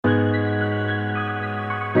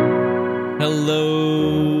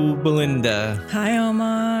Hello, Belinda. Hi,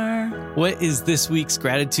 Omar. What is this week's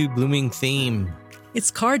gratitude blooming theme? It's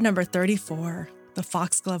card number 34, the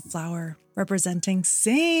foxglove flower, representing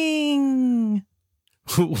sing.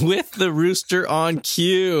 With the rooster on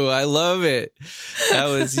cue. I love it.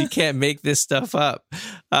 You can't make this stuff up.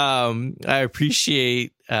 I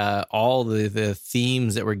appreciate all the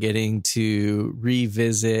themes that we're getting to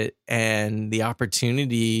revisit and the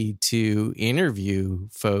opportunity to interview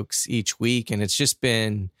folks each week. And it's just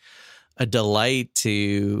been a delight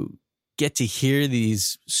to get to hear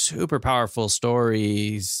these super powerful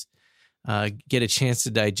stories, get a chance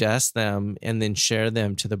to digest them, and then share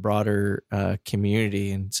them to the broader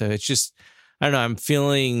community. And so it's just, I don't know, I'm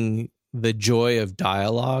feeling the joy of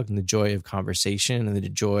dialogue and the joy of conversation and the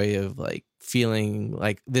joy of like feeling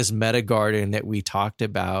like this meta garden that we talked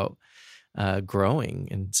about growing.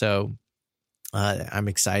 And so I'm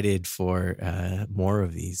excited for more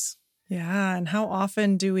of these. Yeah. And how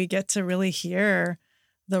often do we get to really hear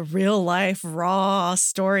the real life, raw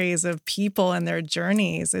stories of people and their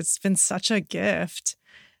journeys? It's been such a gift.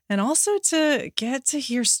 And also to get to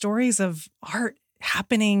hear stories of art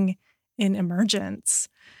happening in emergence.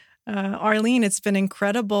 Arlene, it's been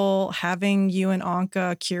incredible having you and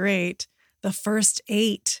Anka curate the first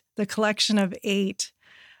 8, the collection of 8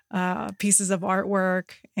 pieces of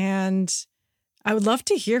artwork. And I would love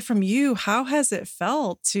to hear from you. How has it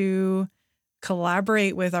felt to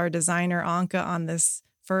collaborate with our designer, Anka, on this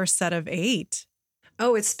first set of 8?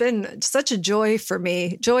 Oh, it's been such a joy for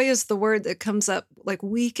me. Joy is the word that comes up like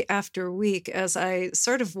week after week as I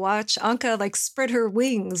sort of watch Anka like spread her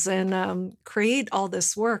wings and create all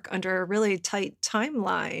this work under a really tight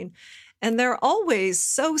timeline. And they're always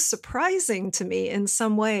so surprising to me in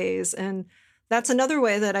some ways. And that's another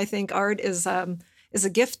way that I think art is a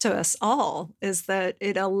gift to us all, is that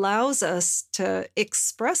it allows us to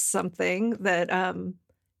express something that,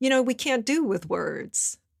 we can't do with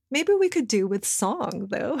words. Maybe we could do with song,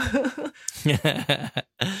 though.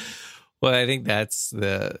 Well, I think that's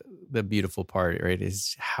the beautiful part, right?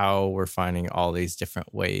 Is how we're finding all these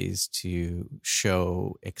different ways to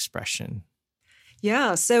show expression.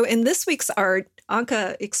 Yeah. So in this week's art,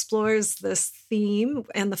 Anka explores this theme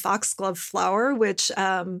and the foxglove flower, which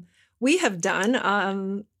we have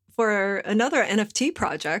done for another NFT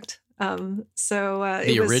project.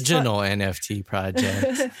 The original NFT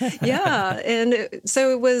project. Yeah. And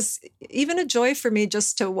so it was even a joy for me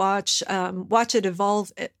just to watch it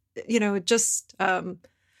evolve. It just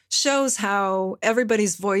shows how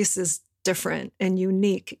everybody's voice is different and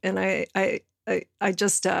unique. And I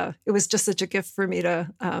just, it was just such a gift for me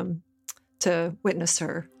to witness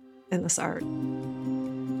her in this art.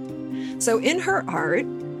 So in her art,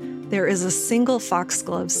 there is a single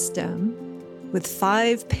foxglove stem with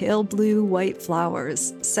 5 pale blue white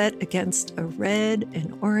flowers set against a red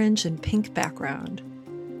and orange and pink background.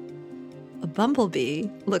 A bumblebee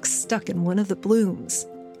looks stuck in one of the blooms,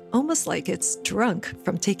 almost like it's drunk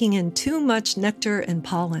from taking in too much nectar and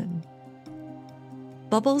pollen.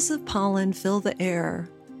 Bubbles of pollen fill the air,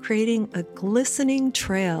 creating a glistening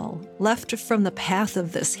trail left from the path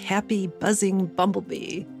of this happy, buzzing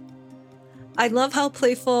bumblebee. I love how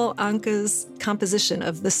playful Anka's composition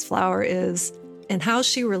of this flower is and how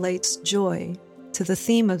she relates joy to the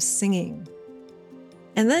theme of singing.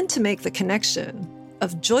 And then to make the connection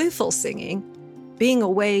of joyful singing being a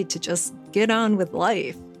way to just get on with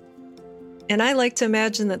life. And I like to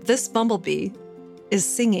imagine that this bumblebee is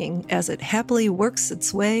singing as it happily works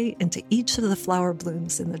its way into each of the flower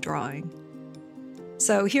blooms in the drawing.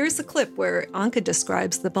 So here's a clip where Anka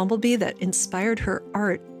describes the bumblebee that inspired her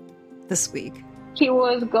art this week. He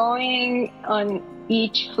was going on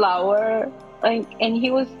each flower, and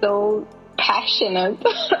he was so passionate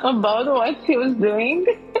about what he was doing.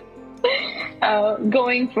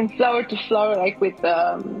 Going from flower to flower, like with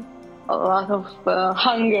a lot of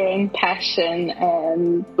hunger and passion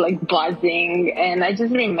and like buzzing. And I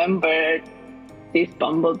just remembered this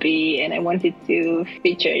bumblebee, and I wanted to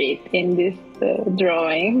feature it in this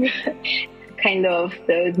drawing. Kind of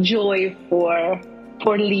the joy for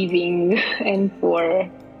living and for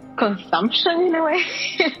consumption in a way,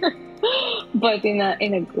 but in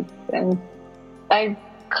a good sense. I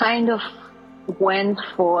kind of went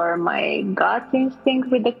for my gut instinct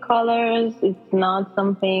with the colors. It's not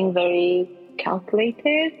something very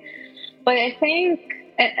calculated, but I think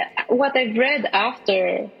what I've read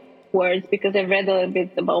afterwards, because I've read a little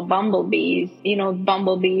bit about bumblebees,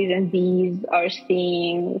 bumblebees and bees are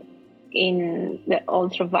seeing in the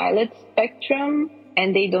ultraviolet spectrum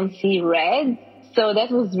and they don't see red. So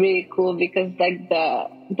that was really cool because like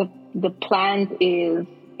the plant is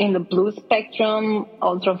in the blue spectrum,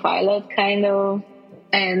 ultraviolet kind of.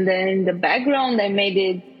 And then the background, I made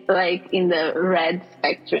it like in the red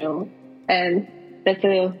spectrum. And that's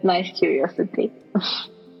a nice curiosity.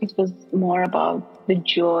 It was more about the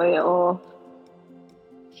joy of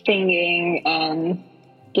singing and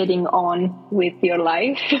getting on with your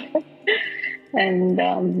life. And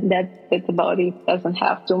that's about it. Doesn't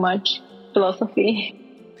have too much philosophy.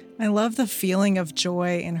 I love the feeling of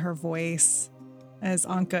joy in her voice as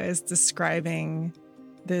Anka is describing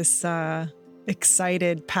this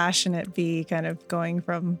excited, passionate bee kind of going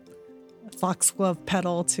from a foxglove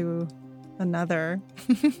petal to another.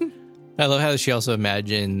 I love how she also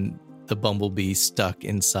imagined the bumblebee stuck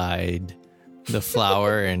inside the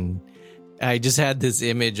flower. And I just had this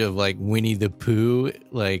image of like Winnie the Pooh,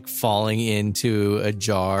 like falling into a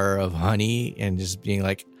jar of honey and just being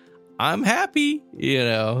like, I'm happy.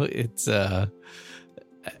 It's a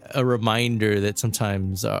reminder that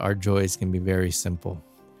sometimes our joys can be very simple.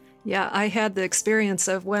 Yeah, I had the experience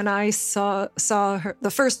of when I saw her,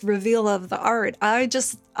 the first reveal of the art, I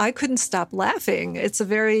couldn't stop laughing. It's a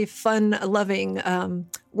very fun, loving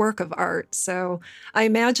work of art. So I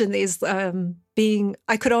imagine these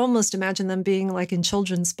I could almost imagine them being like in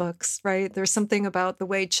children's books, right? There's something about the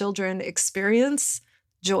way children experience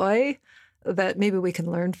joy that maybe we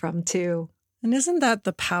can learn from too. And isn't that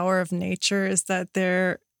the power of nature, is that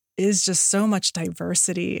there is just so much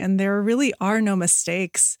diversity and there really are no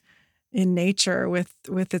mistakes in nature with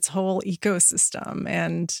its whole ecosystem.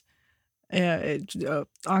 And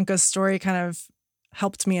Anka's story kind of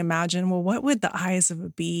helped me imagine, well, what would the eyes of a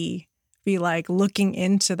bee be like looking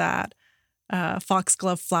into that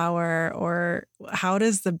foxglove flower, or how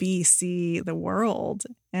does the bee see the world?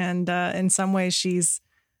 And in some ways she's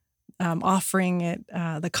offering it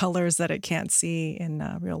the colors that it can't see in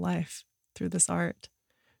real life through this art.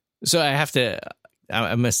 So I'm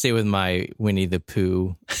going to stay with my Winnie the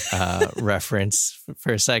Pooh reference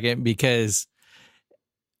for a second, because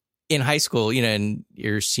in high school, in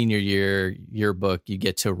your senior year yearbook, you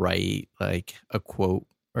get to write like a quote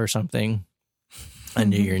or something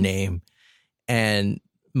under your name. And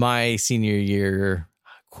my senior year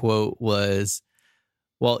quote was,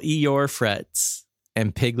 while Eeyore frets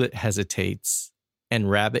and Piglet hesitates and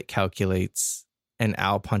Rabbit calculates and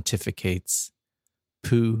Owl pontificates,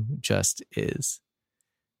 Pooh just is.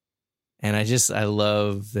 And I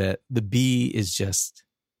love that the bee is.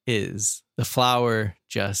 The flower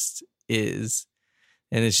just is.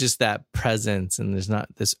 And it's just that presence, and there's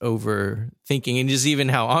not this overthinking. And just even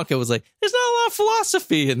how Anka was like, there's not a lot of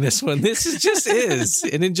philosophy in this one. This just is,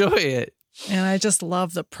 and enjoy it. And I just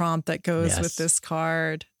love the prompt that goes with this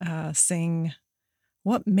card. Sing.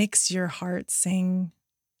 What makes your heart sing?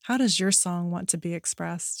 How does your song want to be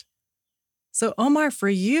expressed? So Omar, for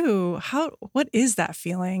you, what is that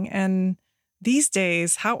feeling? And these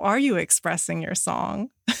days, how are you expressing your song?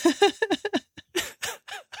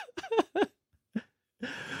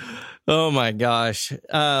 Oh my gosh.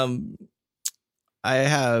 I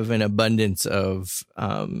have an abundance of,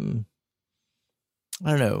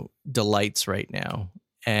 delights right now.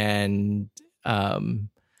 And, and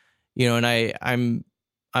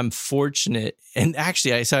I'm fortunate. And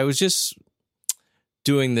actually, I was just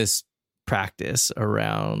doing this practice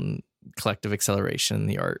around collective acceleration,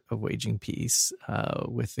 the art of waging peace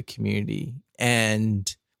with the community.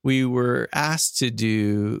 And we were asked to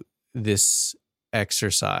do this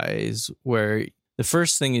exercise where the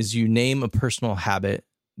first thing is you name a personal habit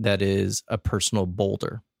that is a personal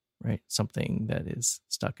boulder, right? Something that is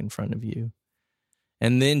stuck in front of you.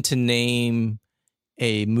 And then to name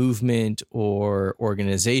a movement or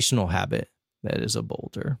organizational habit that is a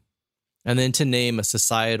boulder. And then to name a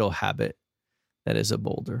societal habit that is a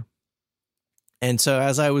boulder. And so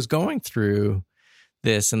as I was going through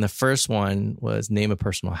this, and the first one was name a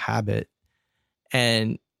personal habit,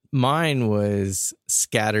 and mine was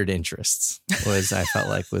scattered interests, I felt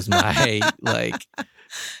like was my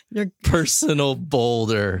your personal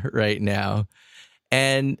boulder right now.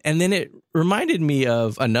 And then it reminded me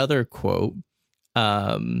of another quote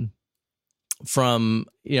from,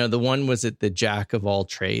 the one was it the Jack of all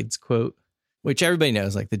trades quote, which everybody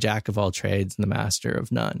knows, like the Jack of all trades and the master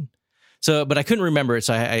of none. So, but I couldn't remember it.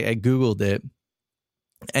 So I Googled it,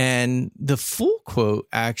 and the full quote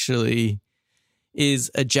actually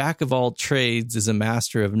is a Jack of all trades is a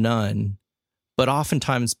master of none, but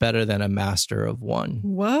oftentimes better than a master of one.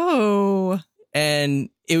 Whoa. And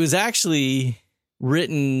it was actually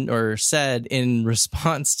written or said in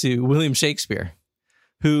response to William Shakespeare,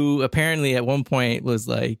 who apparently at one point was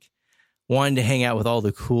like wanting to hang out with all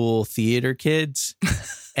the cool theater kids.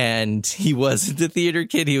 And he wasn't a theater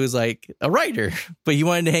kid. He was like a writer, but he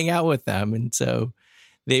wanted to hang out with them. And so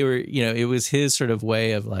they were, it was his sort of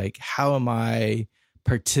way of like, how am I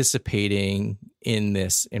participating in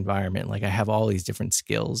this environment? Like I have all these different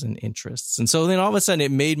skills and interests. And so then all of a sudden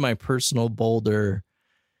it made my personal boulder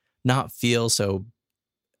not feel so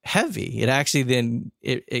heavy. It actually then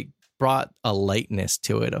it brought a lightness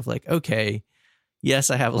to it of like, okay, yes,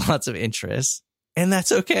 I have lots of interests and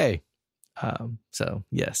that's okay. So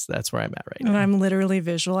yes, that's where I'm at right now. And I'm literally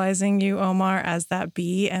visualizing you, Omar, as that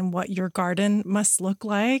bee and what your garden must look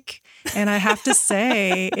like. And I have to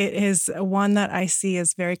say, it is one that I see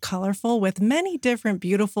as very colorful with many different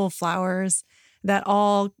beautiful flowers that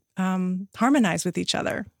all harmonize with each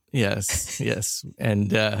other. Yes.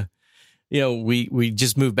 And, we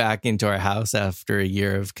just moved back into our house after a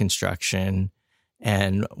year of construction.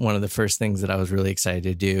 And one of the first things that I was really excited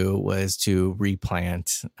to do was to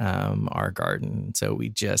replant our garden. So we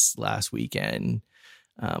just last weekend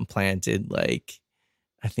planted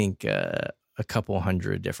I think a couple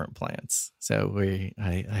hundred different plants. So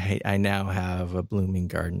I now have a blooming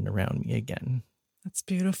garden around me again. That's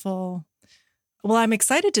beautiful. Well, I'm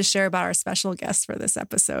excited to share about our special guest for this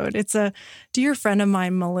episode. It's a dear friend of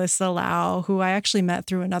mine, Melissa Lau, who I actually met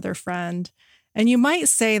through another friend. And you might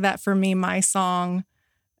say that for me, my song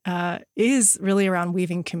is really around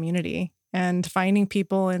weaving community and finding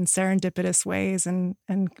people in serendipitous ways and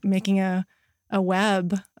making a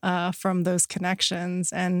web from those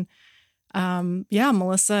connections. And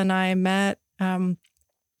Melissa and I met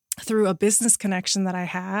through a business connection that I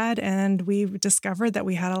had, and we discovered that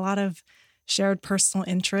we had a lot of shared personal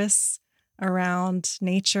interests around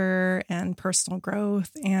nature and personal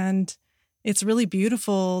growth. And it's really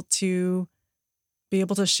beautiful to be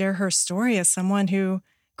able to share her story as someone who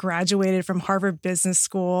graduated from Harvard Business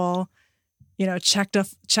School, checked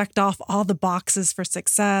off all the boxes for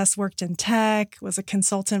success, worked in tech, was a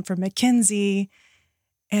consultant for McKinsey,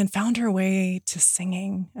 and found her way to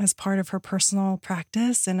singing as part of her personal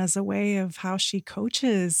practice and as a way of how she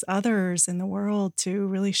coaches others in the world to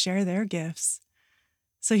really share their gifts.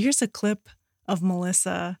 So here's a clip of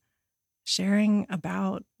Melissa sharing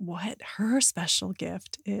about what her special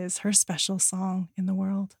gift is, her special song in the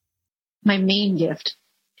world. My main gift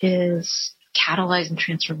is catalyzing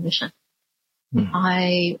transformation.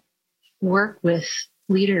 I work with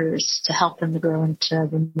leaders to help them to grow into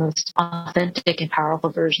the most authentic and powerful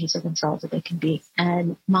versions of themselves that they can be.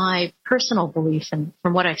 And my personal belief, and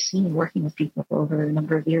from what I've seen working with people over a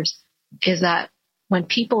number of years, is that when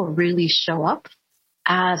people really show up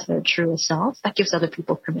as their truest selves, that gives other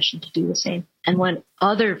people permission to do the same. And when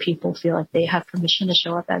other people feel like they have permission to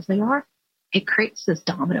show up as they are, it creates this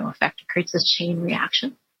domino effect. It creates this chain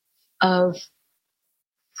reaction of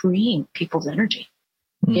freeing people's energy.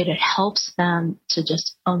 It helps them to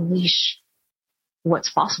just unleash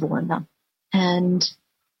what's possible in them. And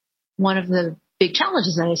one of the big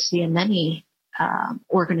challenges that I see in many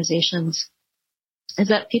organizations is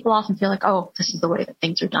that people often feel like, oh, this is the way that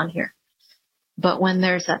things are done here. But when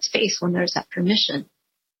there's that space, when there's that permission,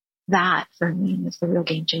 that for me is the real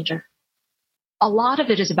game changer. A lot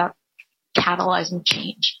of it is about catalyzing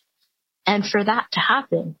change. And for that to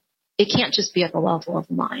happen, it can't just be at the level of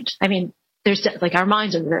the mind. I mean, there's our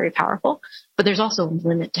minds are very powerful, but there's also a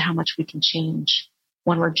limit to how much we can change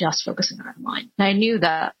when we're just focusing on our mind. And I knew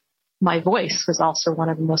that my voice was also one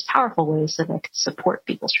of the most powerful ways that I could support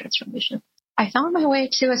people's transformation. I found my way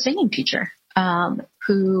to a singing teacher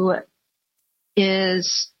who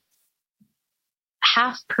is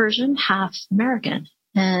half Persian, half American.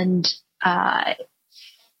 And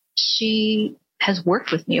she has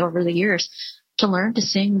worked with me over the years to learn to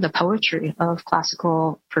sing the poetry of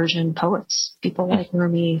classical Persian poets, people like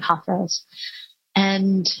Rumi, Hafez.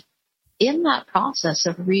 And in that process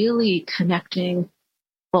of really connecting,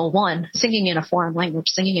 singing in a foreign language,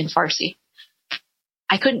 singing in Farsi,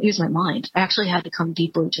 I couldn't use my mind. I actually had to come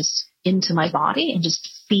deeply just into my body and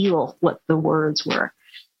just feel what the words were.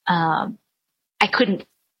 I couldn't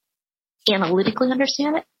analytically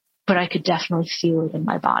understand it, but I could definitely feel it in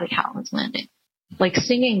my body how it was landing. Like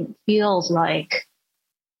singing feels like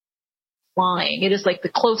flying. It is like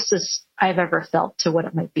the closest I've ever felt to what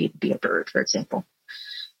it might be to be a bird, for example.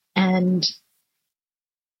 And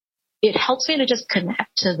it helps me to just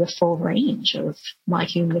connect to the full range of my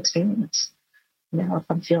human experience. If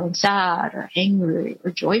I'm feeling sad or angry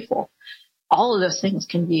or joyful, all of those things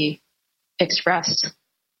can be expressed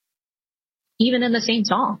even in the same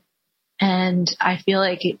song. And I feel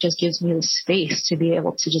like it just gives me the space to be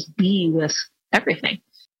able to just be with everything.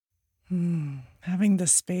 Having the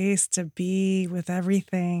space to be with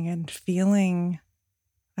everything and feeling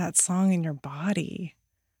that song in your body.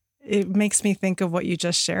 it makes me think of what you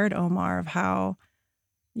just shared, Omar, of how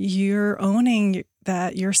you're owning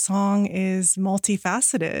that your song is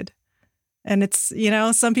multifaceted. And it's,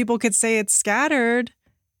 some people could say it's scattered,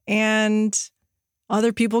 and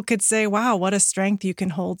other people could say, wow, what a strength you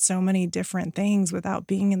can hold so many different things without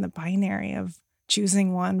being in the binary of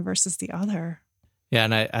choosing one versus the other. Yeah,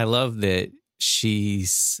 and I love that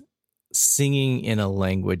she's singing in a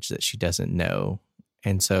language that she doesn't know.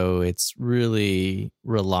 And so it's really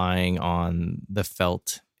relying on the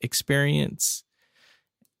felt experience.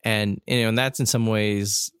 And and that's in some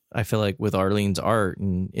ways, I feel like with Arlene's art,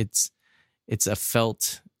 and it's a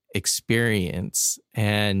felt experience.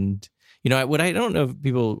 And what I don't know if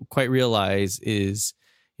people quite realize is,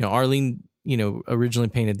 Arlene, originally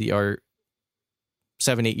painted the art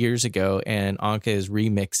 7-8 years ago, and Anke is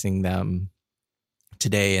remixing them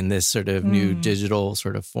today in this sort of new digital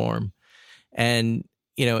sort of form. And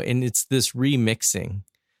and it's this remixing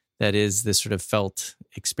that is this sort of felt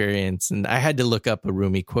experience. And I had to look up a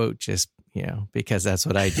Rumi quote just, because that's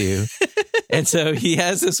what I do. And so he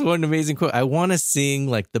has this one amazing quote: I want to sing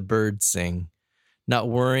like the birds sing, not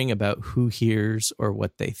worrying about who hears or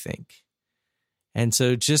what they think. And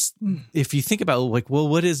so just if you think about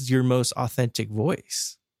what is your most authentic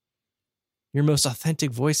voice? Your most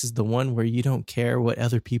authentic voice is the one where you don't care what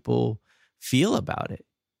other people feel about it.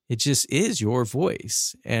 It just is your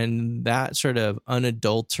voice. And that sort of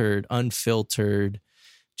unadulterated, unfiltered,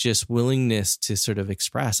 just willingness to sort of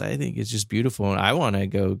express, I think is just beautiful. And I want to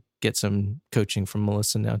go get some coaching from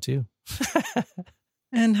Melissa now too.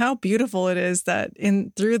 And how beautiful it is that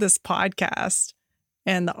through this podcast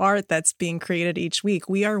and the art that's being created each week,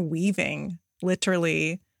 we are weaving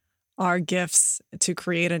literally our gifts to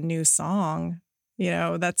create a new song,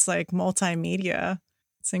 that's like multimedia.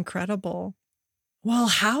 It's incredible. Well,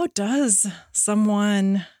 how does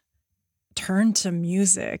someone turn to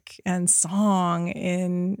music and song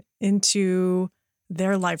into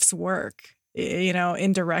their life's work,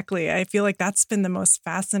 indirectly? I feel like that's been the most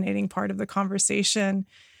fascinating part of the conversation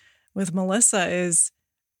with Melissa, is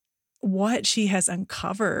what she has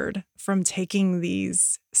uncovered from taking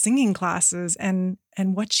these singing classes and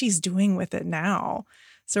what she's doing with it now.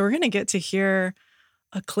 So we're going to get to hear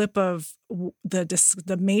a clip of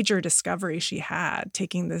the major discovery she had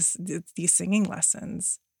taking these singing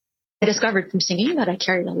lessons. I discovered through singing that I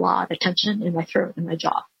carried a lot of tension in my throat and my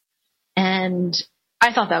jaw. And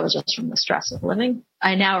I thought that was just from the stress of living.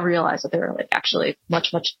 I now realize that there are actually much,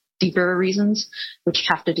 much deeper reasons, which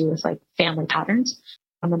have to do with family patterns.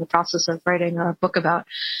 I'm in the process of writing a book about,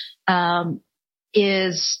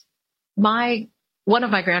 is one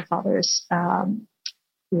of my grandfathers,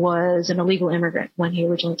 was an illegal immigrant when he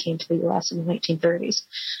originally came to the U.S. in the 1930s.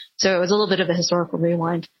 So it was a little bit of a historical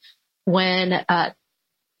rewind. When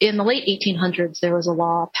in the late 1800s, there was a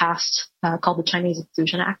law passed called the Chinese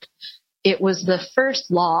Exclusion Act. It was the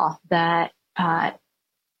first law that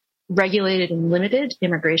regulated and limited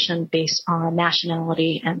immigration based on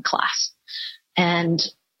nationality and class. And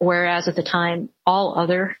whereas at the time, all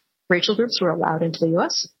other racial groups were allowed into the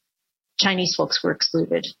U.S., Chinese folks were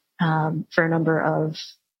excluded for a number of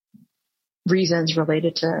reasons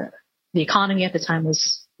related to the economy at the time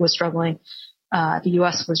was struggling. The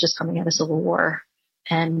U.S. was just coming out of civil war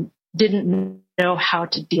and didn't know how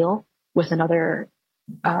to deal with another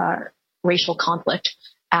racial conflict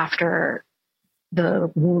after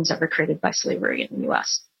the wounds that were created by slavery in the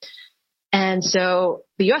U.S. And so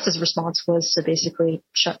the U.S.'s response was to basically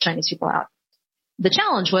shut Chinese people out. The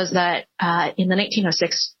challenge was that in the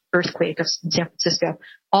 1906 earthquake in San Francisco,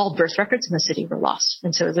 all birth records in the city were lost.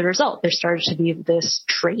 And so as a result, there started to be this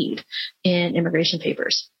trade in immigration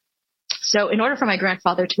papers. So in order for my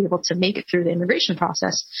grandfather to be able to make it through the immigration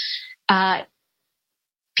process, the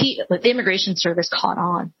Immigration Service caught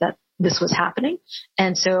on that this was happening.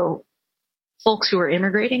 And so folks who were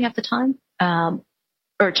immigrating at the time,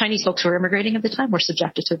 or Chinese folks who were immigrating at the time, were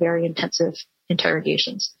subjected to very intensive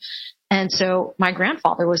interrogations. And so my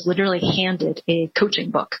grandfather was literally handed a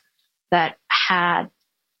coaching book that had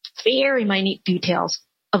very minute details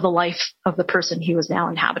of the life of the person he was now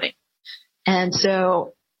inhabiting. And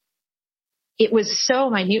so it was so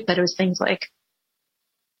minute that it was things like,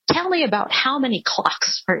 tell me about how many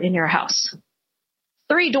clocks are in your house.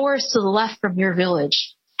 3 doors to the left from your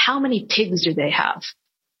village, how many pigs do they have?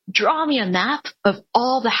 Draw me a map of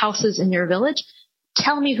all the houses in your village.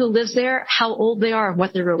 Tell me who lives there, how old they are, and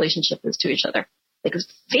what their relationship is to each other. It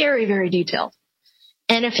was very, very detailed.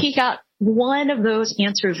 And if he got one of those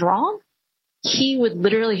answers wrong, he would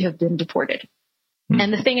literally have been deported.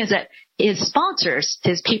 And the thing is that his sponsors,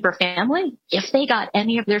 his paper family, if they got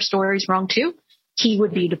any of their stories wrong too, he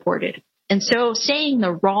would be deported. And so saying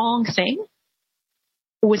the wrong thing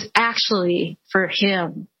was actually for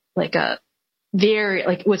him like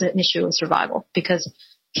it was an issue of survival, because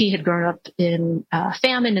he had grown up in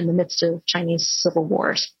famine in the midst of Chinese civil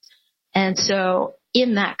wars. And so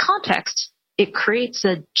in that context, it creates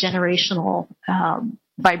a generational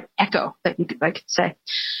echo that I could say.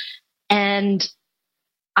 And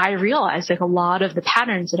I realized like a lot of the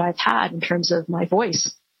patterns that I've had in terms of my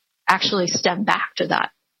voice actually stem back to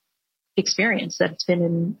that experience that's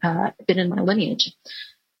been in my lineage.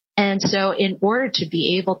 And so in order to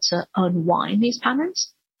be able to unwind these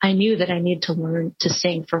patterns, I knew that I needed to learn to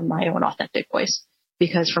sing from my own authentic voice,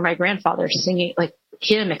 because for my grandfather, singing, like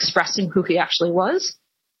him expressing who he actually was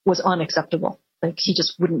unacceptable. Like he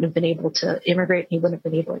just wouldn't have been able to immigrate. He wouldn't have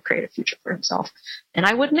been able to create a future for himself, and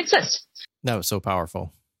I wouldn't exist. That was so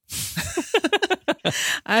powerful.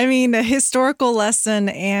 I mean, a historical lesson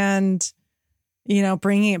and,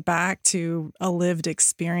 bringing it back to a lived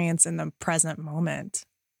experience in the present moment.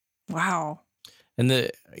 Wow. And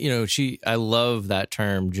I love that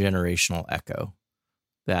term, generational echo.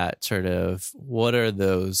 That sort of, what are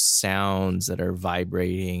those sounds that are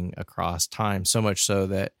vibrating across time? So much so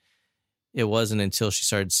that it wasn't until she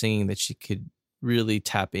started singing that she could really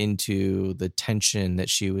tap into the tension that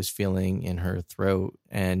she was feeling in her throat.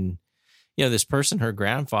 And, this person, her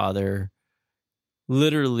grandfather,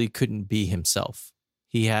 literally couldn't be himself.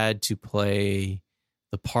 He had to play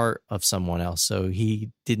the part of someone else. So he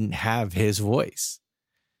didn't have his voice,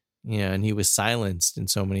 and he was silenced in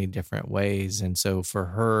so many different ways. And so for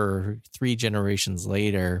her, 3 generations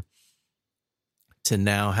later, to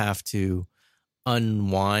now have to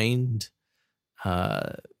unwind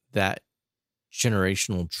that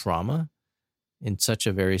generational trauma in such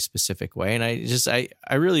a very specific way. And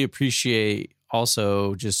I really appreciate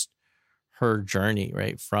also just her journey,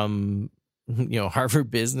 right? From, Harvard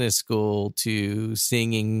Business School to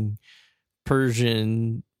singing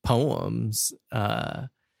Persian poems. And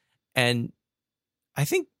I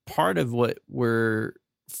think part of what we're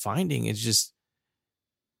finding is just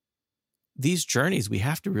these journeys we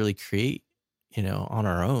have to really create, on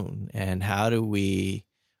our own. And how do we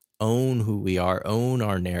own who we are, own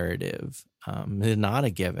our narrative? It's not a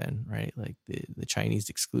given, right? Like the Chinese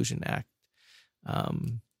Exclusion Act,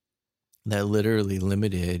 that literally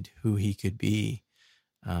limited who he could be.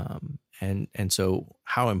 And so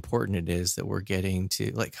how important it is that we're getting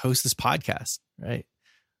to like host this podcast, right?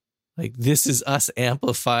 Like this is us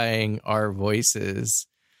amplifying our voices,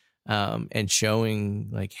 and showing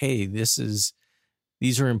like, hey, these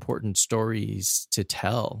are important stories to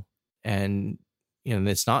tell. And,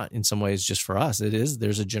 it's not in some ways just for us.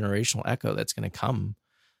 There's a generational echo that's going to come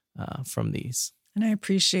from these. And I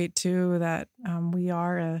appreciate too that we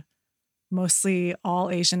are a mostly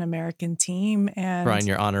all Asian American team. And Brian,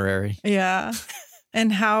 you're honorary. Yeah.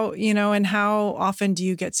 And how often do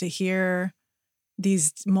you get to hear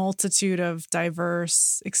these multitude of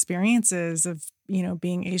diverse experiences of,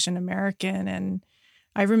 being Asian American? And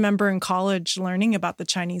I remember in college learning about the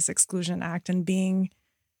Chinese Exclusion Act and being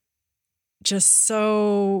just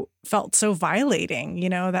felt so violating,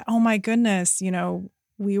 that, oh my goodness,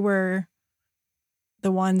 we were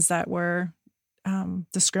the ones that were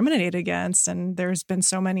discriminated against, and there's been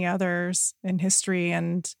so many others in history,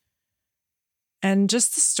 and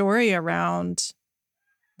just the story around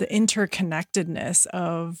the interconnectedness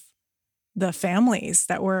of the families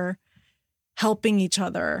that were helping each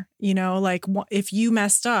other. Like if you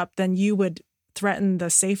messed up, then you would threaten the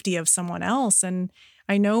safety of someone else. And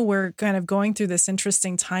I know we're kind of going through this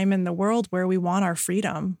interesting time in the world where we want our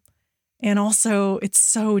freedom, and also it's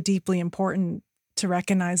so deeply important to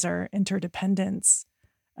recognize our interdependence,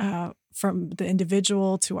 from the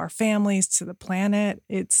individual to our families to the planet.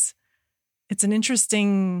 It's an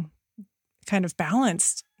interesting kind of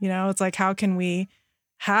balance, it's like, how can we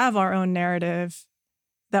have our own narrative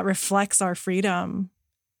that reflects our freedom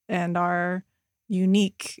and our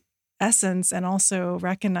unique essence, and also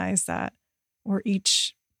recognize that we're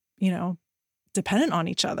each, dependent on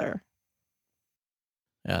each other.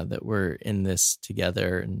 That we're in this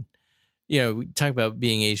together. And we talk about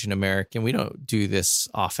being Asian American. We don't do this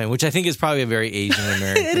often, which I think is probably a very Asian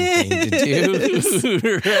American thing to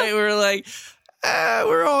do. Right? We're like,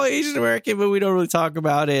 we're all Asian American, but we don't really talk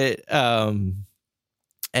about it. And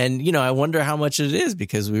I wonder how much it is,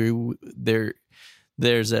 because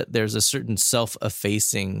there's a certain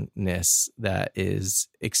self-effacingness that is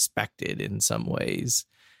expected in some ways.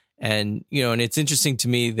 And and it's interesting to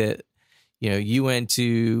me that you went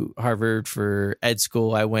to Harvard for ed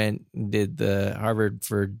school. I went and did the Harvard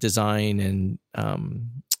for design and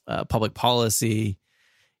public policy.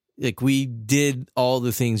 like we did all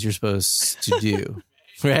the things you're supposed to do,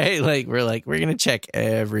 right? Like, we're going to check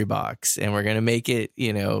every box and we're going to make it,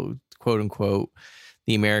 quote unquote,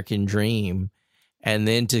 the American dream. And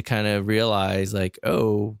then to kind of realize like,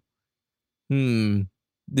 oh,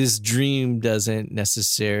 this dream doesn't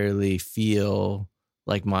necessarily feel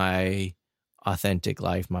like my authentic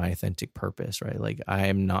life, my authentic purpose, right? Like I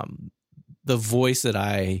am not, the voice that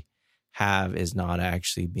I have is not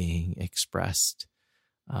actually being expressed,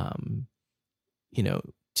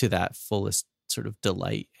 to that fullest sort of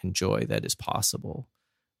delight and joy that is possible.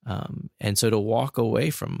 And so to walk away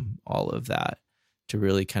from all of that, to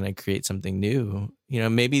really kind of create something new,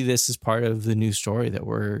 maybe this is part of the new story that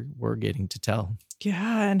we're getting to tell.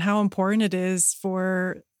 Yeah. And how important it is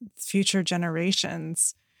for future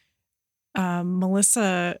generations.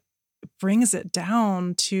 Melissa brings it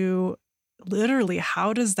down to literally,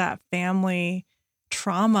 how does that family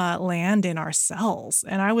trauma land in our cells?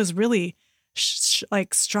 And I was really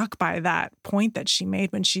struck by that point that she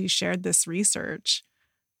made when she shared this research.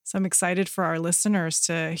 So I'm excited for our listeners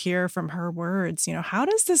to hear from her words. How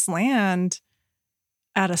does this land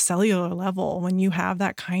at a cellular level when you have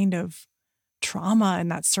that kind of trauma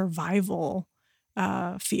and that survival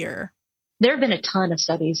fear? There have been a ton of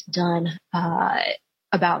studies done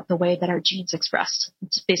about the way that our genes express.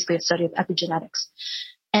 It's basically a study of epigenetics.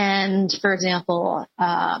 And for example,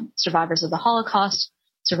 survivors of the Holocaust,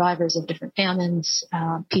 survivors of different famines,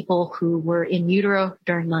 people who were in utero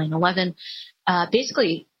during 9/11,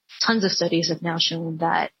 basically tons of studies have now shown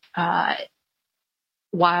that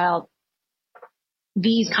while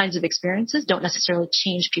these kinds of experiences don't necessarily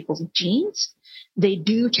change people's genes, they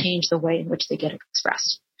do change the way in which they get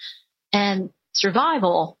expressed. And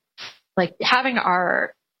survival, like having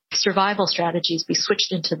our survival strategies be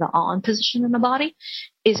switched into the on position in the body,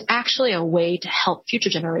 is actually a way to help future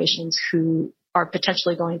generations who are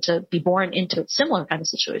potentially going to be born into a similar kind of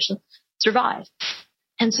situation survive.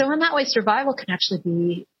 And so in that way, survival can actually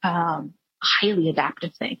be a highly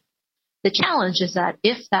adaptive thing. The challenge is that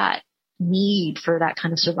if that need for that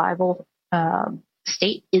kind of survival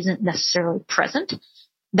state isn't necessarily present,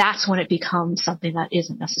 that's when it becomes something that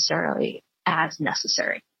isn't necessarily as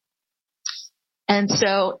necessary. And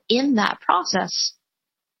so in that process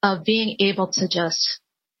of being able to just,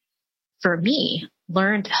 for me,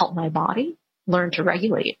 learn to help my body, learn to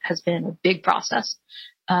regulate has been a big process.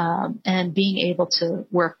 And being able to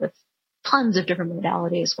work with tons of different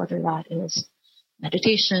modalities, whether that is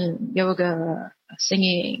meditation, yoga,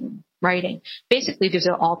 singing, writing. Basically, these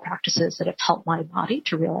are all practices that have helped my body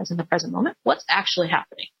to realize in the present moment what's actually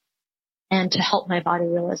happening. And to help my body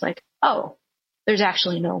realize like, oh, there's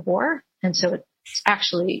actually no war. And so it's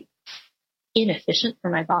actually inefficient for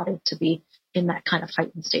my body to be in that kind of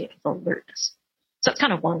heightened state of alertness. So that's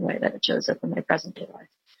kind of one way that it shows up in my present day life.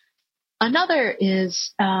 Another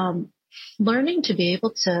is learning to be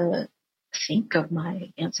able to think of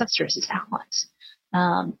my ancestors as allies.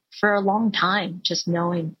 For a long time, just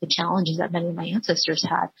knowing the challenges that many of my ancestors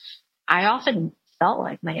had, I often felt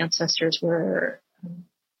like my ancestors were,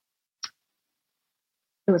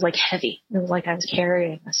 it was like heavy. It was like I was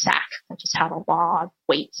carrying a sack that just had a lot of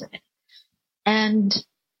weights in it. And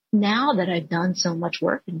now that I've done so much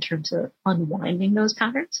work in terms of unwinding those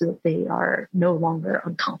patterns so that they are no longer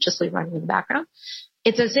unconsciously running in the background,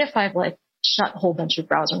 it's as if I've like shut a whole bunch of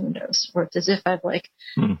browser windows, or it's as if I've like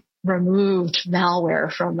removed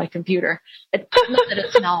malware from my computer. It's not that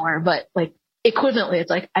it's malware, but like equivalently, it's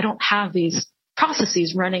like I don't have these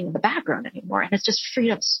processes running in the background anymore. And it's just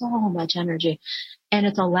freed up so much energy. And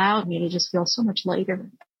it's allowed me to just feel so much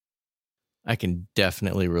lighter. I can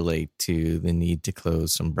definitely relate to the need to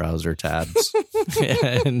close some browser tabs.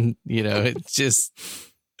 And, it's just,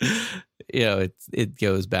 it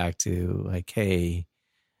goes back to like, hey,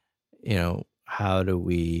 how do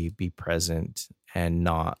we be present and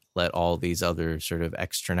not let all these other sort of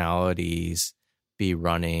externalities be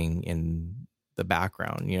running in the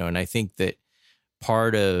background, and I think that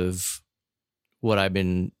part of what I've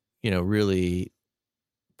been, really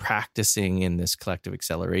practicing in this collective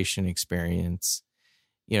acceleration experience,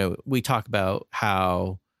 we talk about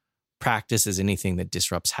how practice is anything that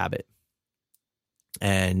disrupts habit.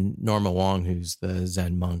 And Norma Wong, who's the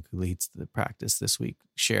Zen monk who leads the practice this week,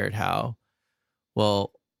 shared how,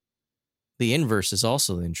 well, the inverse is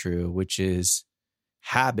also then true, which is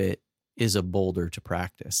habit is a boulder to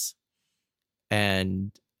practice.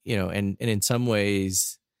 And, and in some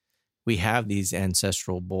ways, we have these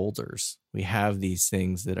ancestral boulders. We have these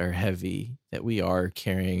things that are heavy that we are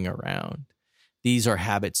carrying around. These are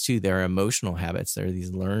habits too. They're emotional habits. They're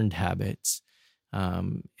these learned habits.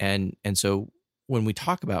 And so when we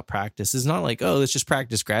talk about practice, it's not like, oh, let's just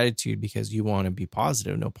practice gratitude because you want to be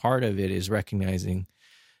positive. No, part of it is recognizing,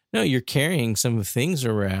 no, you're carrying some things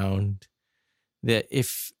around that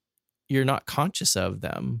if you're not conscious of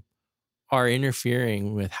them are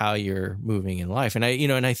interfering with how you're moving in life. And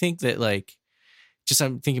I think that like, just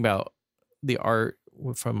I'm thinking about the art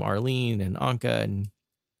from Arlene and Anka, and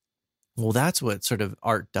well, that's what sort of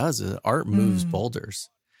art does. Is art moves boulders,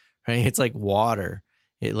 right? It's like water.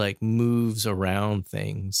 It like moves around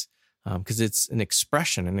things because it's an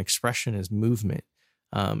expression. An expression is movement.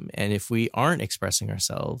 And if we aren't expressing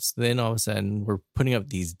ourselves, then all of a sudden we're putting up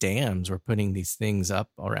these dams. We're putting these things up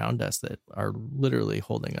around us that are literally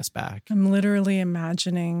holding us back. I'm literally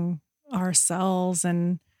imagining ourselves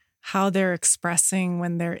and how they're expressing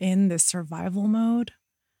when they're in this survival mode,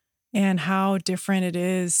 and how different it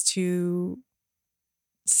is to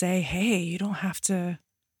say, hey, you don't have to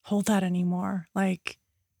hold that anymore. Like,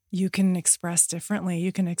 you can express differently.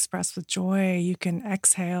 You can express with joy. You can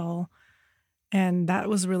exhale. And that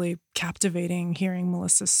was really captivating, hearing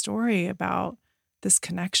Melissa's story about this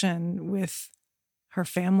connection with her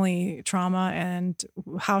family trauma and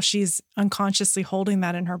how she's unconsciously holding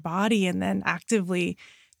that in her body and then actively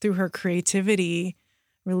through her creativity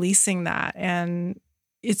releasing that. And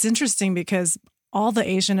it's interesting because all the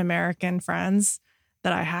Asian American friends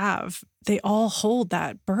that I have, they all hold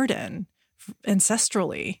that burden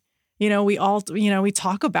ancestrally. We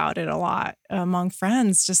talk about it a lot among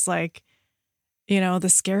friends, just like, the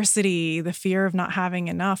scarcity, the fear of not having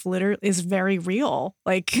enough literally is very real.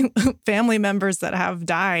 Like family members that have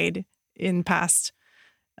died in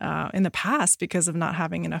the past because of not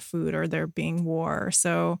having enough food or there being war.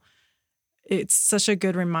 So it's such a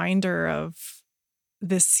good reminder of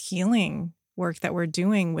this healing work that we're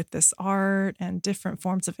doing with this art and different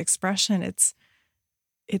forms of expression.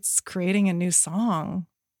 It's creating a new song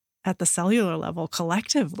at the cellular level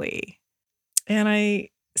collectively. And I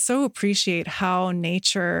so appreciate how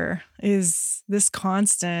nature is this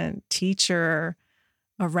constant teacher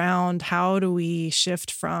around how do we shift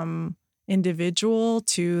from individual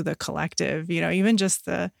to the collective. Even just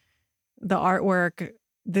the artwork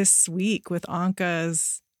this week with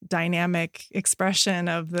Anka's dynamic expression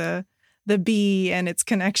of the bee and its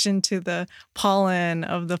connection to the pollen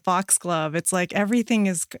of the foxglove. It's like everything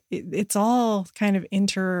it's all kind of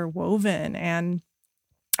interwoven. And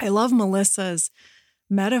I love Melissa's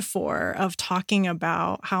metaphor of talking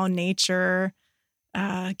about how nature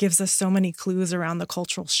gives us so many clues around the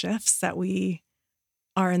cultural shifts that we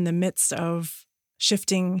are in the midst of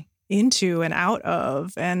shifting into and out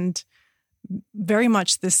of. And very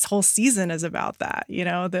much this whole season is about that,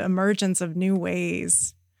 the emergence of new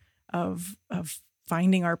ways of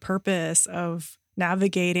finding our purpose, of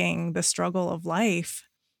navigating the struggle of life.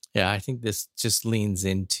 Yeah, I think this just leans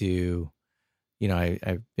into,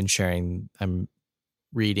 I've been sharing, I'm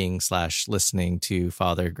reading / listening to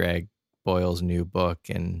Father Greg Boyle's new book.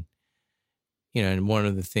 And, and one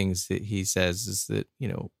of the things that he says is that,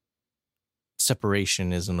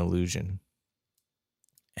 separation is an illusion.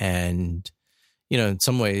 And, in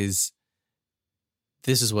some ways,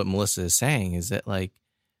 this is what Melissa is saying, is that like,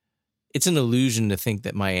 it's an illusion to think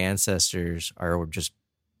that my ancestors are just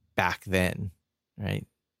back then, right?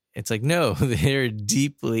 It's like, no, they're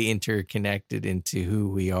deeply interconnected into who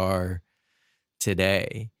we are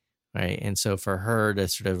today, right? And so for her to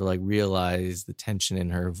sort of like realize the tension in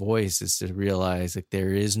her voice is to realize like there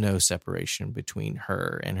is no separation between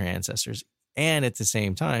her and her ancestors. And at the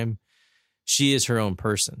same time, she is her own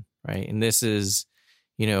person, right? And this is,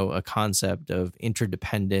 a concept of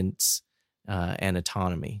interdependence and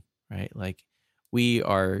autonomy, right? Like we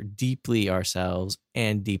are deeply ourselves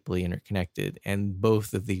and deeply interconnected. And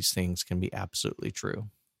both of these things can be absolutely true.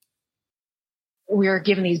 We're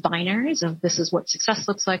given these binaries of this is what success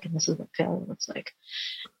looks like and this is what failure looks like.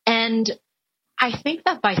 And I think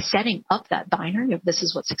that by setting up that binary of this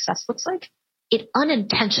is what success looks like, it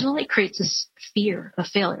unintentionally creates this fear of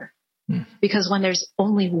failure. Because when there's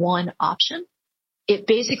only one option, it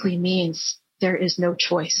basically means there is no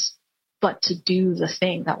choice but to do the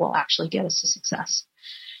thing that will actually get us to success.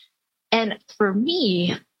 And for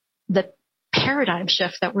me, the paradigm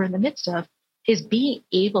shift that we're in the midst of is being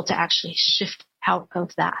able to actually shift out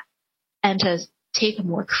of that and to take a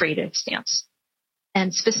more creative stance.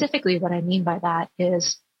 And specifically what I mean by that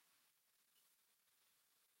is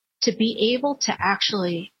to be able to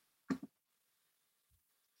actually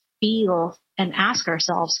feel and ask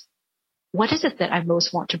ourselves, what is it that I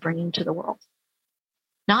most want to bring into the world?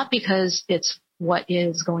 Not because it's what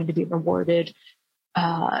is going to be rewarded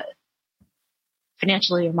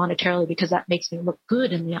financially or monetarily because that makes me look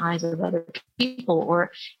good in the eyes of other people,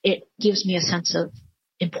 or it gives me a sense of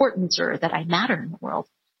importance or that I matter in the world.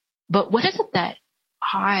 But what is it that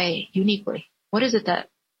I uniquely, what is it that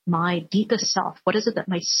my deepest self, what is it that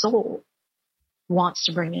my soul wants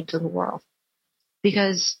to bring into the world?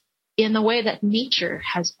 Because in the way that nature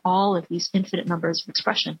has all of these infinite numbers of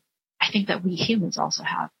expression, I think that we humans also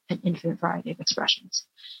have an infinite variety of expressions.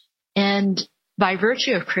 And by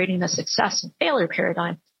virtue of creating the success and failure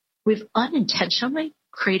paradigm, we've unintentionally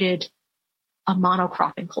created a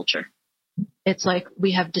monocropping culture. It's like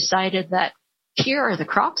we have decided that here are the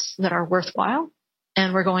crops that are worthwhile,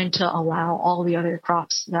 and we're going to allow all the other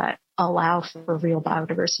crops that allow for real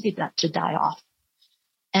biodiversity that to die off.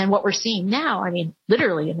 And what we're seeing now, I mean,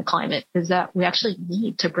 literally in the climate, is that we actually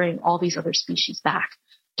need to bring all these other species back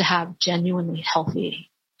to have genuinely healthy,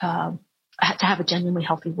 to have a genuinely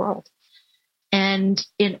healthy world. And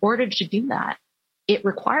in order to do that, it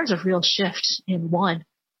requires a real shift in one,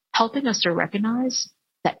 helping us to recognize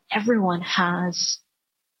that everyone has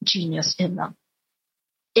genius in them.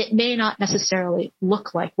 It may not necessarily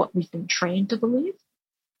look like what we've been trained to believe,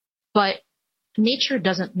 but nature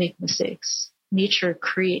doesn't make mistakes. Nature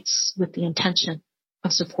creates with the intention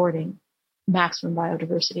of supporting maximum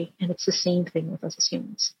biodiversity, and it's the same thing with us as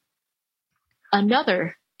humans.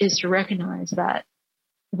 Another is to recognize that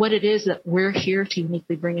what it is that we're here to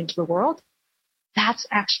uniquely bring into the world, that's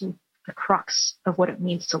actually the crux of what it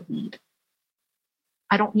means to lead.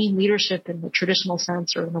 I don't mean leadership in the traditional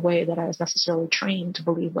sense or in the way that I was necessarily trained to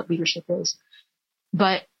believe what leadership is.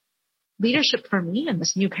 But leadership for me in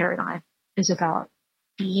this new paradigm is about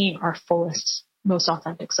being our fullest, most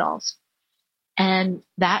authentic selves. And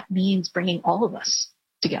that means bringing all of us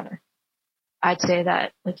together. I'd say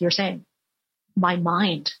that, like you're saying, my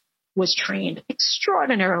mind was trained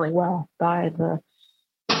extraordinarily well by the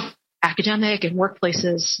academic and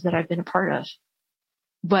workplaces that I've been a part of.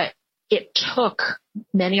 But it took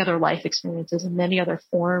many other life experiences and many other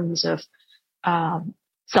forms of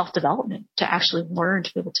self-development to actually learn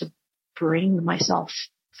to be able to bring myself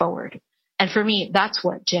forward. And for me, that's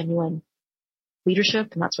what genuine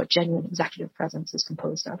leadership and that's what genuine executive presence is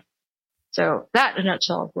composed of. So that, in a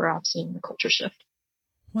nutshell, is where I'm seeing the culture shift.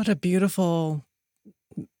 What a beautiful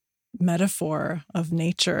metaphor of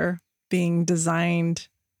nature being designed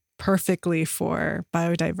perfectly for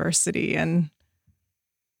biodiversity, and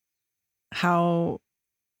how,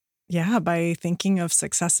 by thinking of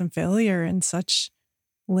success and failure in such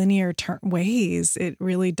linear ways, it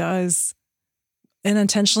really does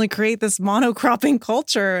unintentionally create this monocropping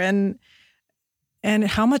culture. And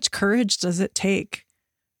how much courage does it take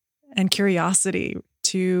and curiosity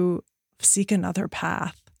to seek another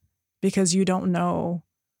path, because you don't know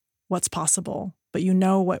what's possible, but you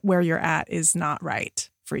know where you're at is not right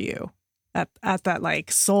for you. At that like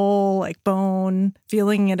soul, like bone,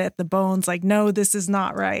 feeling it at the bones, like, no, this is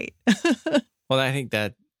not right. Well, I think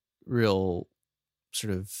that real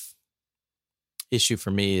sort of issue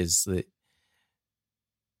for me is that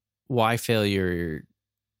why failure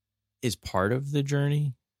is part of the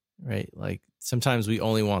journey, right? Like sometimes we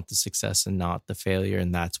only want the success and not the failure.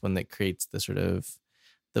 And that's when that creates the sort of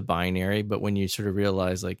the binary. But when you sort of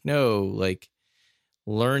realize like, no, like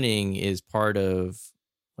learning is part of,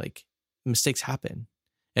 like, mistakes happen.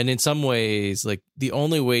 And in some ways, like the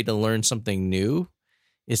only way to learn something new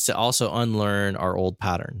is to also unlearn our old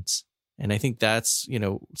patterns. And I think that's,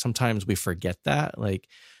 sometimes we forget that, like,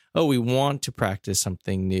 oh, we want to practice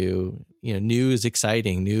something new. New is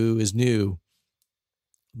exciting. New is new.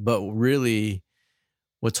 But really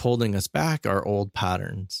what's holding us back are old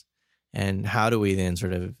patterns. And how do we then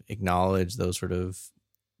sort of acknowledge those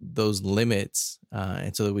limits,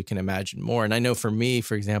 and so that we can imagine more? And I know for me,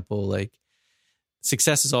 for example, like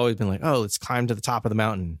success has always been like, oh, let's climb to the top of the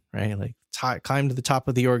mountain, right? Like climb to the top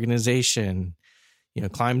of the organization,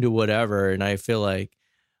 climb to whatever. And I feel like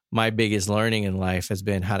my biggest learning in life has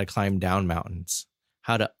been how to climb down mountains,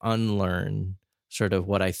 how to unlearn sort of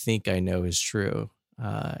what I think I know is true.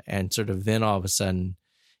 And sort of then all of a sudden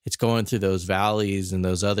it's going through those valleys and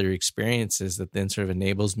those other experiences that then sort of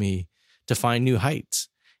enables me to find new heights.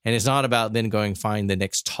 And it's not about then going find the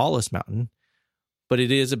next tallest mountain, but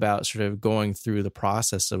it is about sort of going through the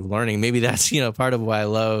process of learning. Maybe that's, part of why I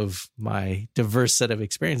love my diverse set of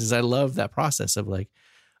experiences. I love that process of like,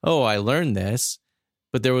 oh, I learned this,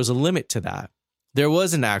 but there was a limit to that. There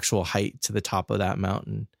was an actual height to the top of that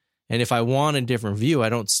mountain. And if I want a different view, I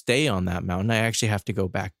don't stay on that mountain. I actually have to go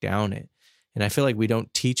back down it. And I feel like we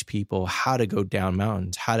don't teach people how to go down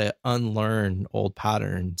mountains, how to unlearn old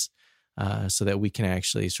patterns, so that we can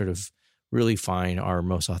actually sort of really find our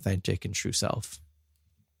most authentic and true self.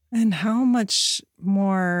 And how much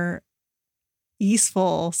more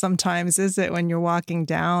easeful sometimes is it when you're walking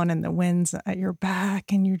down and the wind's at your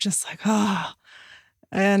back and you're just like, oh.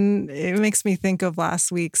 And it makes me think of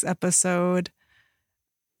last week's episode,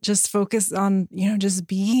 just focus on, just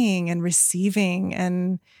being and receiving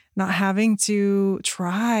and not having to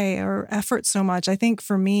try or effort so much. I think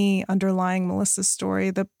for me, underlying Melissa's story,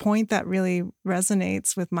 the point that really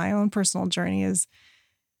resonates with my own personal journey is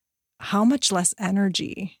how much less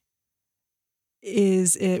energy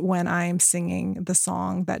is it when I'm singing the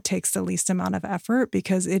song that takes the least amount of effort,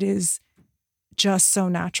 because it is just so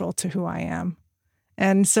natural to who I am.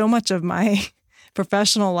 And so much of my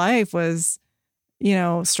professional life was,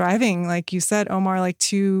 striving, like you said, Omar, like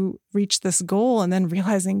to reach this goal and then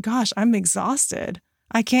realizing, gosh, I'm exhausted.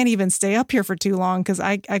 I can't even stay up here for too long because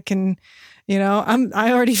I can,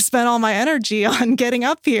 I already spent all my energy on getting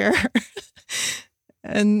up here.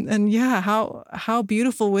 And yeah, how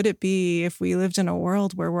beautiful would it be if we lived in a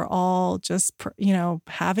world where we're all just,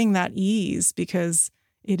 having that ease, because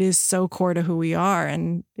it is so core to who we are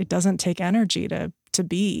and it doesn't take energy to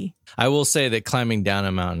be. I will say that climbing down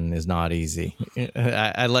a mountain is not easy.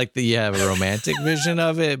 I like that you have a romantic vision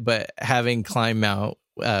of it, but having climbed Mount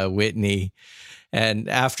Whitney, and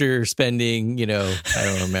after spending, I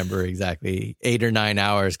don't remember exactly, 8 or 9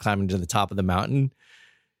 hours climbing to the top of the mountain,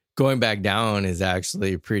 going back down is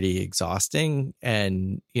actually pretty exhausting.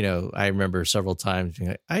 And, I remember several times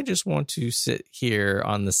being like, I just want to sit here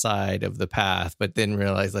on the side of the path, but then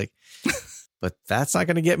realize like, but that's not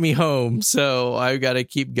going to get me home. So I've got to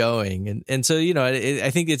keep going. And so,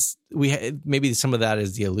 I think maybe some of that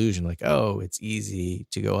is the illusion, like, oh, it's easy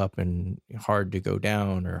to go up and hard to go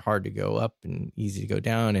down, or hard to go up and easy to go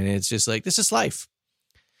down. And it's just like, this is life.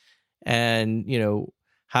 And,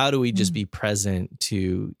 how do we just be present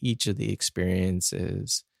to each of the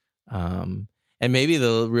experiences? And maybe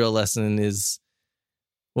the real lesson is,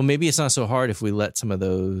 well, maybe it's not so hard if we let some of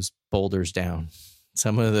those boulders down,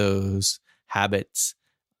 some of those habits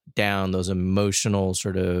down, those emotional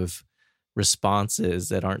sort of responses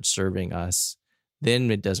that aren't serving us.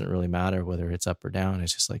 Then it doesn't really matter whether it's up or down.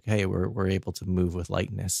 It's just like, hey, we're able to move with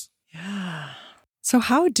lightness. Yeah. So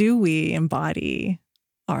how do we embody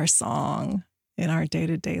our song in our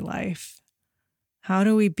day-to-day life? How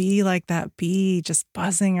do we be like that bee just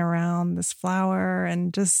buzzing around this flower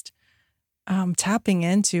and just tapping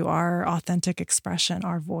into our authentic expression,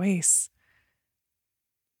 our voice?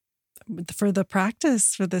 For the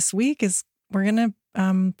practice for this week is we're going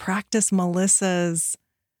to practice Melissa's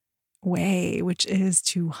way, which is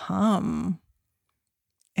to hum.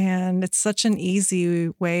 And it's such an easy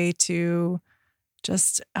way to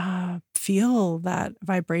just feel that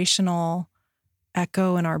vibrational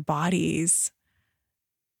echo in our bodies.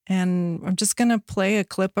 And I'm just going to play a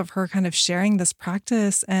clip of her kind of sharing this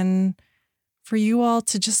practice, and for you all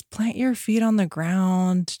to just plant your feet on the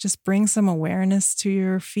ground, just bring some awareness to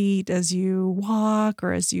your feet as you walk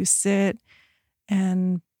or as you sit,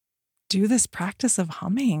 and do this practice of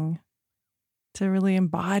humming to really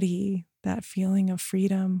embody that feeling of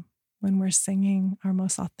freedom when we're singing our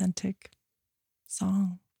most authentic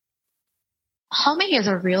song. Humming is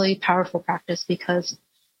a really powerful practice because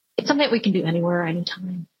it's something that we can do anywhere,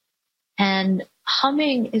 anytime. And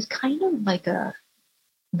humming is kind of like a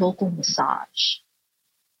vocal massage.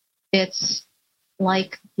 It's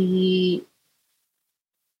like when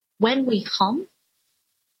we hum,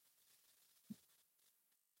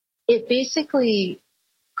 it basically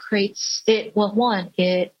creates it. Well, one,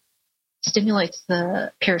 it stimulates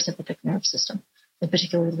the parasympathetic nerve system, in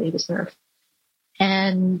particular the vagus nerve.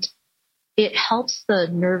 And it helps the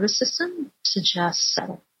nervous system to just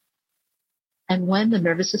settle. And when the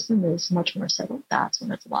nervous system is much more settled, that's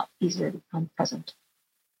when it's a lot easier to become present.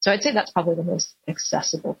 So I'd say that's probably the most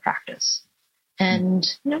accessible practice. And,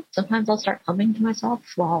 sometimes I'll start humming to myself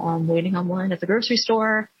while I'm waiting online at the grocery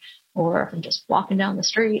store, or if I'm just walking down the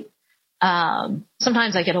street.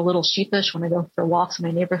 Sometimes I get a little sheepish when I go for walks in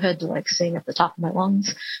my neighborhood to sing at the top of my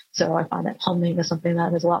lungs. So I find that humming is something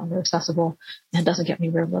that is a lot more accessible and doesn't get me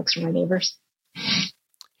weird looks from my neighbors.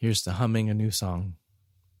 Here's to humming a new song.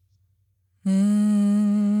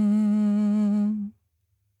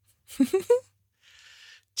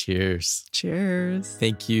 Cheers. Cheers.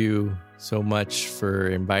 Thank you so much for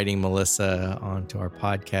inviting Melissa onto our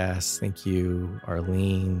podcast. Thank you,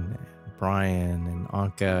 Arlene, Brian, and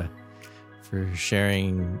Anka, for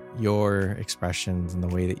sharing your expressions in the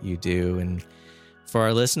way that you do. And for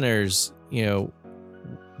our listeners,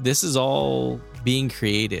 this is all being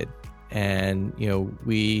created, and,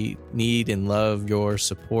 we need and love your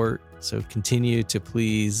support. So continue to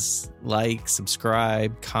please like,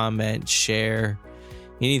 subscribe, comment, share.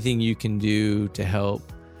 anything you can do to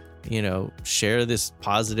help, share this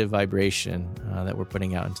positive vibration that we're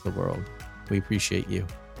putting out into the world. We appreciate you.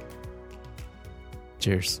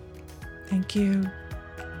 Cheers. Thank you.